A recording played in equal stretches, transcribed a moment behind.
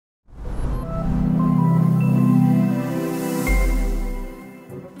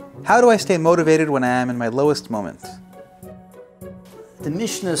How do I stay motivated when I am in my lowest moment? The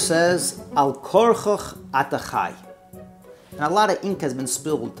Mishnah says, Al korchach atachai. And a lot of ink has been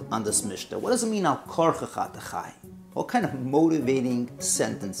spilled on this Mishnah. What does it mean, Al korchach atachai? What kind of motivating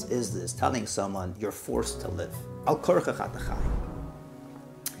sentence is this, telling someone you're forced to live? Al korchach atachai.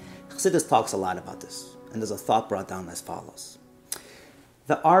 Chassidus talks a lot about this, and there's a thought brought down as follows.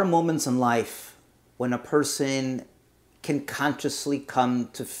 There are moments in life when a person can consciously come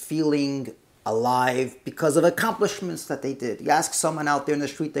to feeling alive because of accomplishments that they did. You ask someone out there in the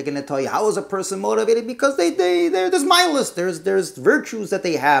street, they're going to tell you, how is a person motivated? Because there's mindless, there's virtues that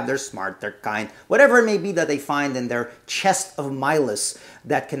they have, they're smart, they're kind, whatever it may be that they find in their chest of mindless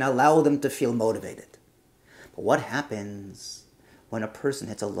that can allow them to feel motivated. But what happens when a person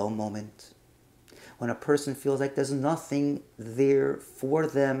hits a low moment? When a person feels like there's nothing there for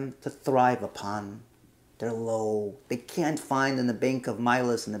them to thrive upon? They're low. They can't find in the bank of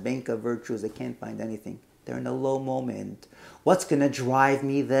milas, in the bank of virtues, they can't find anything. They're in a low moment. What's going to drive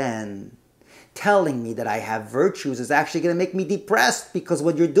me then? Telling me that I have virtues is actually going to make me depressed, because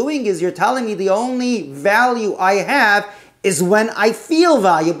what you're doing is you're telling me the only value I have is when I feel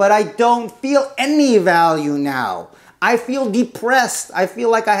value, but I don't feel any value now. I feel depressed. I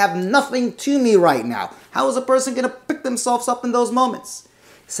feel like I have nothing to me right now. How is a person going to pick themselves up in those moments?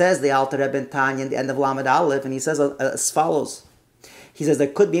 Says the Alter Rebbe in Tanya in the end of Lamed Aleph, and he says as follows. He says there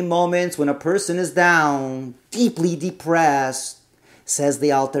could be moments when a person is down, deeply depressed. Says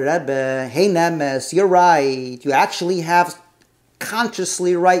the Alter Rebbe, hey Nemes, you're right. You actually have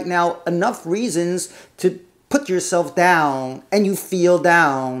consciously right now enough reasons to put yourself down, and you feel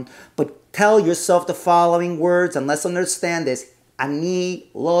down. But tell yourself the following words, and let's understand this. Ani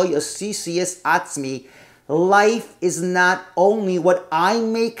lo yosisi atzmi. Life is not only what I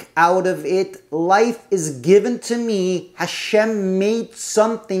make out of it. Life is given to me. Hashem made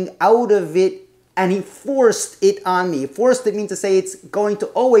something out of it, and He forced it on me. Forced it means to say it's going to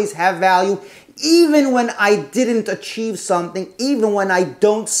always have value, even when I didn't achieve something, even when I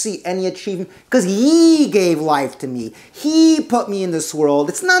don't see any achievement, because He gave life to me. He put me in this world.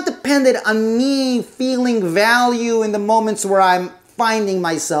 It's not dependent on me feeling value in the moments where I'm finding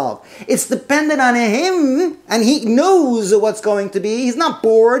myself. It's dependent on Him, and He knows what's going to be. He's not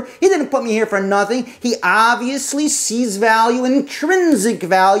bored. He didn't put me here for nothing. He obviously sees value, intrinsic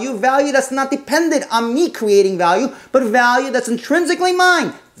value, value that's not dependent on me creating value, but value that's intrinsically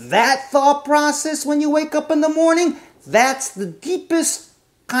mine. That thought process when you wake up in the morning, that's the deepest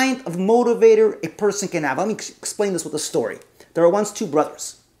kind of motivator a person can have. Let me explain this with a story. There were once two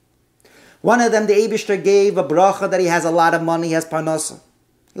brothers. One of them, the Eibishter gave a bracha that he has a lot of money, he has parnasa.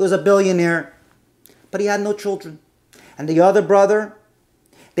 He was a billionaire, but he had no children. And the other brother,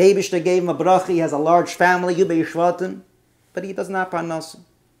 the Eibishter gave him a bracha, he has a large family, Yubei Yishvatim, but he doesn't have parnasa.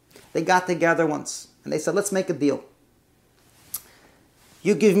 They got together once, and they said, let's make a deal.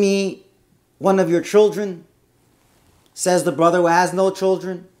 You give me one of your children, says the brother who has no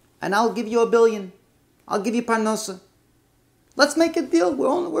children, and I'll give you $1 billion. I'll give you parnasa. Let's make a deal.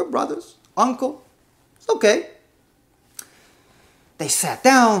 We're brothers. Uncle. It's okay. They sat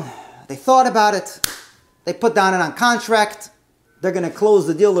down. They thought about it. They put down it on contract. They're going to close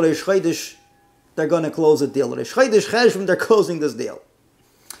the deal. Reish Chodesh. They're going to close the deal. Reish Chodesh Cheshvan, they're closing this deal.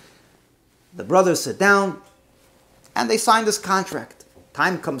 The brothers sit down and they sign this contract.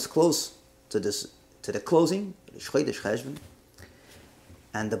 Time comes close to the closing. Reish Chodesh Cheshvan.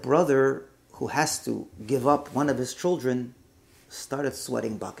 And the brother who has to give up one of his children started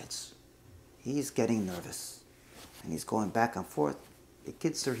sweating buckets. He's getting nervous. And he's going back and forth. The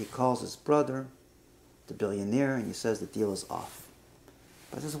kidster, he calls his brother, the billionaire, and he says the deal is off.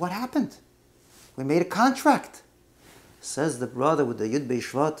 But this is what happened. We made a contract. Says the brother with the Yud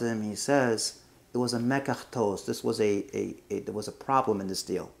Beishvatim, he says, it was a mekach tos. This was there was a problem in this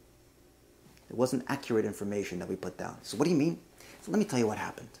deal. It wasn't accurate information that we put down. So what do you mean? So let me tell you what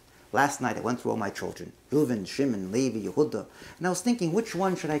happened. Last night I went through all my children, Reuven, Shimon, Levi, Yehuda, and I was thinking, which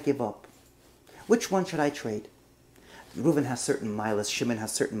one should I give up? Which one should I trade? Reuven has certain milas, Shimon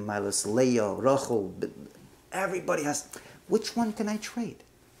has certain milas, Leah, Rachel, everybody has. Which one can I trade?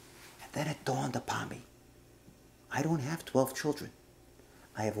 And then it dawned upon me. I don't have 12 children.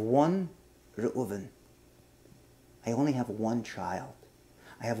 I have one Reuven. I only have one child.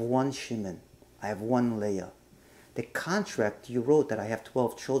 I have one Shimon. I have one Leah. The contract you wrote that I have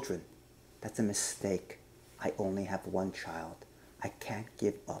 12 children, that's a mistake. I only have one child. I can't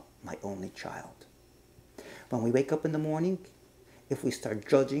give up my only child. When we wake up in the morning, if we start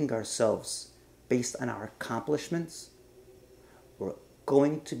judging ourselves based on our accomplishments, we're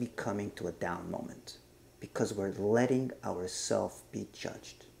going to be coming to a down moment because we're letting ourselves be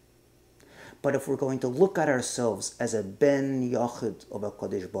judged. But if we're going to look at ourselves as a ben yachid of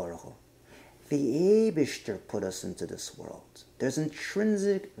HaKadosh Baruch Hu, the Eibishter put us into this world. There's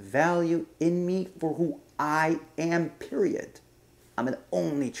intrinsic value in me for who I am, period. I'm an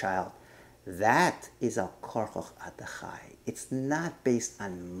only child. That is a korchoch atachai. It's not based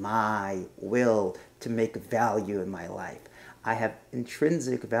on my will to make value in my life. I have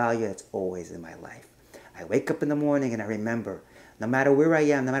intrinsic value that's always in my life. I wake up in the morning and I remember, no matter where I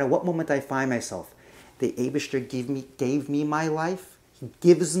am, no matter what moment I find myself, the Eibishter gave me my life. He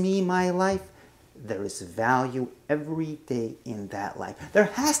gives me my life. There is value every day in that life. There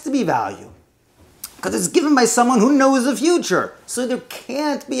has to be value because it's given by someone who knows the future. So there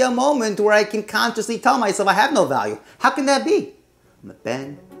can't be a moment where I can consciously tell myself I have no value. How can that be? I'm a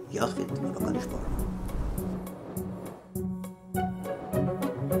ben yachid of HaKadosh Baruch Hu.